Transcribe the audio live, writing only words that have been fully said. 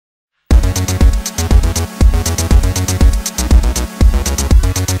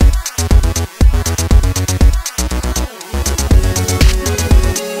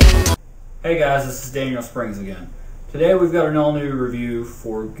Hey guys, this is Daniel Springs again. Today we've got an all-new review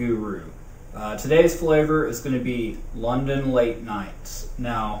for Guru. Today's flavor is going to be London Late Nights.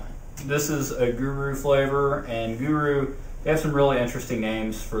 Now, this is a Guru flavor, and Guru, they have some really interesting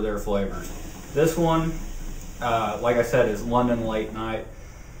names for their flavors. This one, like I said, is London Late Night.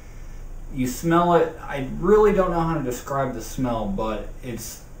 You smell it, I really don't know how to describe the smell, but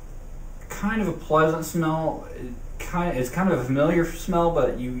it's kind of a pleasant smell. It's kind of a familiar smell,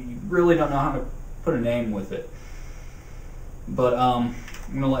 but you really don't know how to put a name with it. But I'm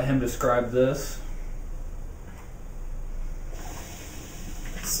going to let him describe this.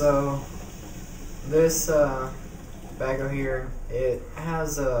 So this tobacco here, it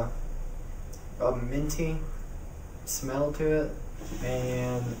has a minty smell to it,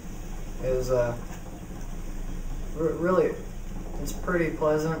 and it is really, it's pretty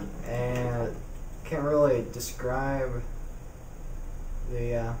pleasant, and can't really describe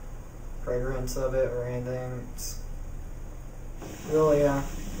the fragrance of it or anything. It's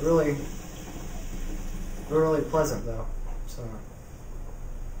really pleasant though. So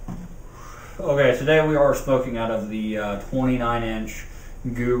okay, today we are smoking out of the 29-inch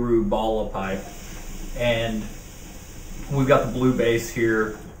Guru Bala pipe, and we've got the blue base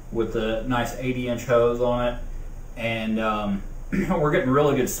here with the nice 80-inch hose on it, and we're getting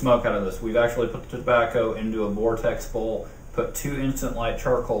really good smoke out of this. We've actually put the tobacco into a vortex bowl, put 2 instant light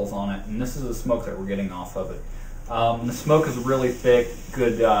charcoals on it, and this is the smoke that we're getting off of it. The smoke is really thick,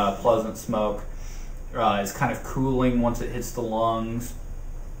 good, pleasant smoke. It's kind of cooling once it hits the lungs.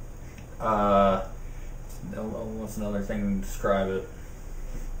 What's another thing to describe it?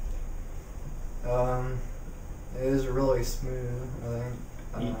 it is really smooth, I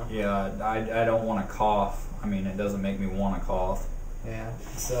think. Yeah, I don't want to cough. I mean, it doesn't make me want to cough. Yeah,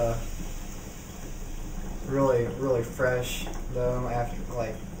 it's really fresh though.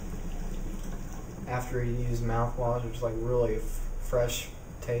 After you use mouthwash, it's like really fresh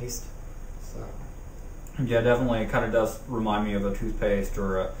taste. So yeah, definitely, it kind of does remind me of a toothpaste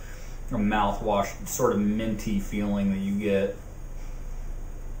or a mouthwash, sort of minty feeling that you get.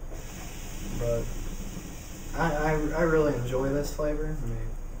 But I really enjoy this flavor. I mean,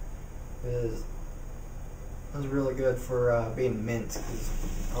 it's really good for being mint, because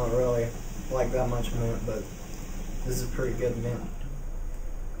I don't really like that much mint, but this is pretty good mint.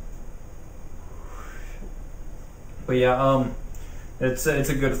 But yeah, it's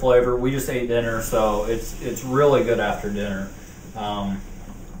a good flavor. We just ate dinner, so it's really good after dinner.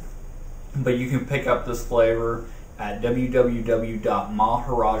 But you can pick up this flavor at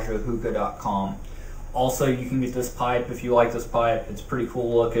www.maharajahookah.com. Also, you can get this pipe if you like this pipe. It's pretty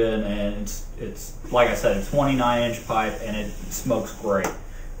cool looking, and it's like I said, a 29-inch pipe, and it smokes great.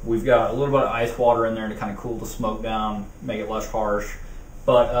 We've got a little bit of ice water in there to kind of cool the smoke down, make it less harsh.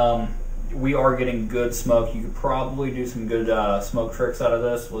 But we are getting good smoke. You could probably do some good smoke tricks out of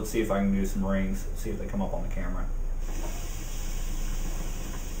this. Let's see if I can do some rings, see if they come up on the camera.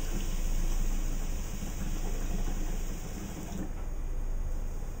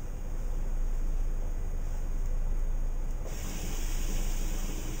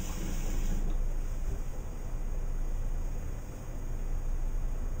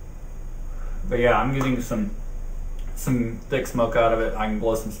 But yeah, I'm getting some thick smoke out of it. I can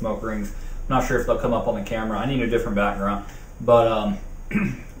blow some smoke rings. I'm not sure if they'll come up on the camera. I need a different background. But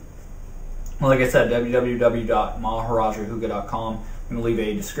like I said, www.maharajahookah.com. I'm going to leave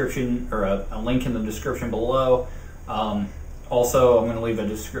a description or a link in the description below. Also, I'm going to leave a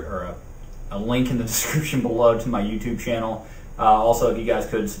link in the description below to my YouTube channel. Also, if you guys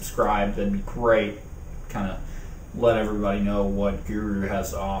could subscribe, that'd be great. Kind of let everybody know what Guru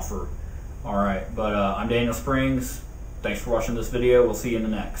has to offer. Alright, but I'm Daniel Springs. Thanks for watching this video. We'll see you in the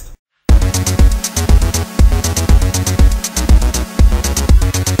next.